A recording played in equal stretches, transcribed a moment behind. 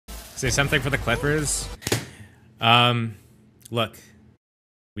Say something for the Clippers. Look,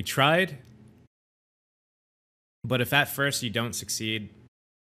 we tried, but if at first you don't succeed,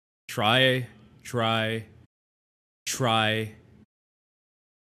 try,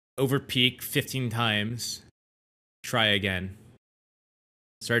 over peak 15 times, try again.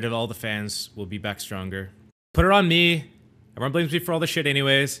 Sorry to all the fans, we'll be back stronger. Put it on me. Everyone blames me for all the shit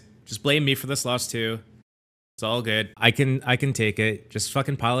anyways. Just blame me for this loss too. It's all good. I can take it. Just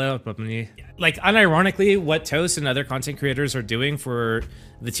fucking pile it up on me. Like, unironically, what Toast and other content creators are doing for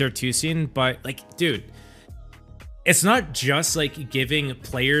the tier 2 scene, but like, dude, it's not just like giving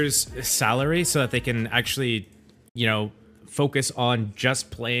players salary so that they can actually, you know, focus on just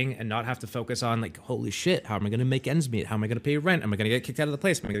playing and not have to focus on like, holy shit, how am I going to make ends meet? How am I going to pay rent? Am I going to get kicked out of the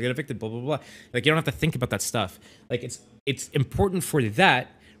place? Am I going to get evicted? Blah, blah, blah. Like, you don't have to think about that stuff. Like, it's important for that,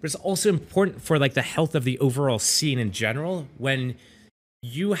 but it's also important for like the health of the overall scene in general. When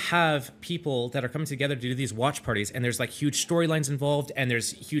you have people that are coming together to do these watch parties and there's like huge storylines involved and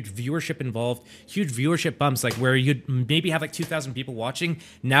there's huge viewership involved, huge viewership bumps, like where you'd maybe have like 2,000 people watching.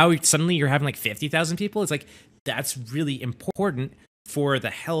 Now suddenly you're having like 50,000 people. It's like, that's really important for the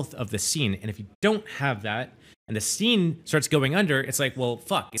health of the scene. And if you don't have that and the scene starts going under, it's like, well,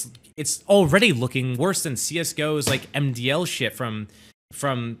 fuck, it's already looking worse than CSGO's like MDL shit from,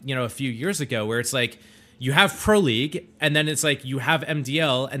 you know, a few years ago, where it's like, you have Pro League, and then it's like you have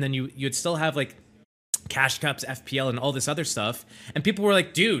MDL, and then you'd still have like Cash Cups, FPL, and all this other stuff. And people were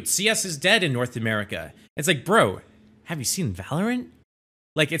like, dude, CS is dead in North America. It's like, bro, have you seen Valorant?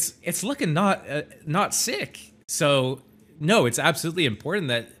 Like, it's looking not sick. So no, it's absolutely important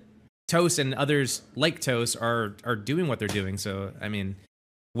that Toast and others like Toast are doing what they're doing. So I mean,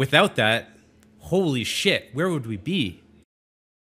 without that, holy shit, where would we be?